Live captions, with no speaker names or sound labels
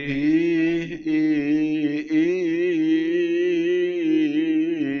Peace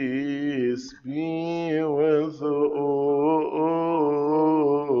be with all.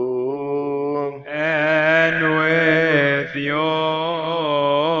 and with your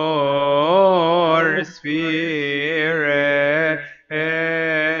spirit.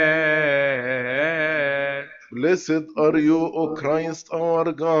 Blessed are you, O Christ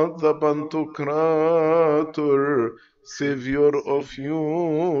our God, the Pantocrator, Savior of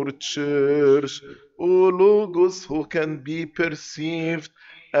your church, O Logos who can be perceived,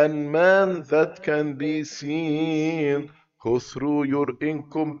 and man that can be seen, who through your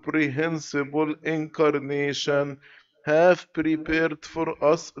incomprehensible incarnation have prepared for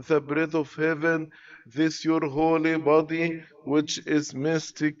us the bread of heaven, this your holy body, which is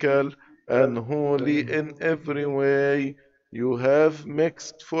mystical and holy in every way. You have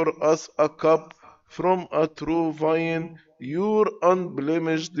mixed for us a cup from a true vine, your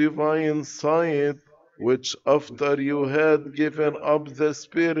unblemished divine sight, which after you had given up the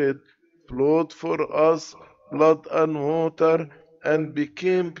Spirit, flowed for us blood and water, and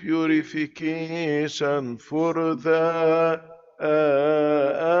became purification for the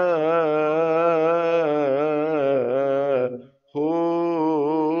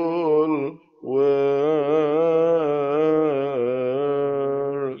whole world.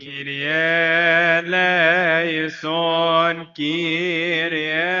 Kyrie eleison,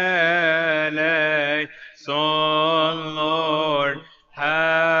 Kyrie eleison, Lord,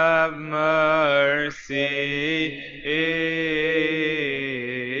 have mercy.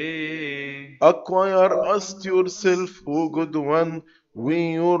 Acquire us to yourself, O good one,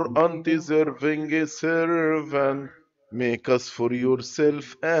 we your undeserving servant. Make us for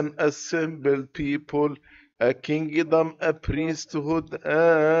yourself an assembled people, a kingdom, a priesthood,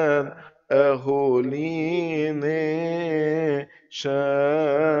 and a holy nation.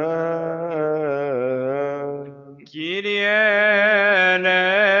 Kyrie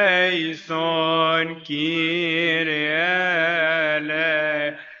eleison, Kyrie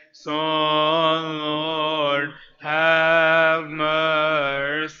eleison, Lord, have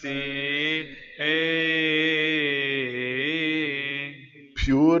mercy.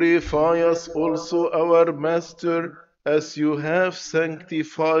 Purify us also, our Master, as you have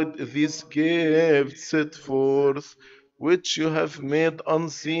sanctified these gifts set forth, which you have made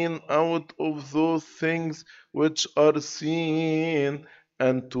unseen out of those things which are seen,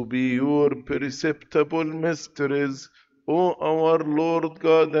 and to be your perceptible mysteries, O our Lord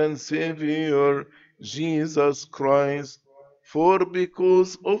God and Savior, Jesus Christ. For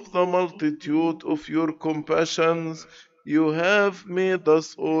because of the multitude of your compassions, you have made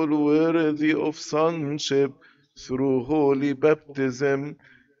us all worthy of sonship through holy baptism.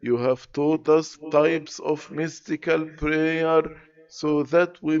 You have taught us types of mystical prayer so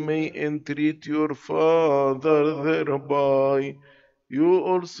that we may entreat your Father thereby. You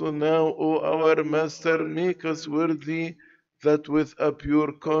also now, O our Master, make us worthy that with a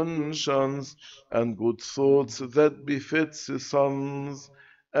pure conscience and good thoughts that befits sons,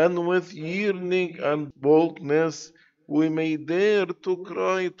 and with yearning and boldness we may dare to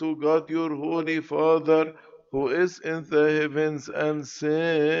cry to God your Holy Father, who is in the heavens, and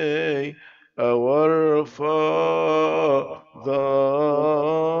say, Our Father,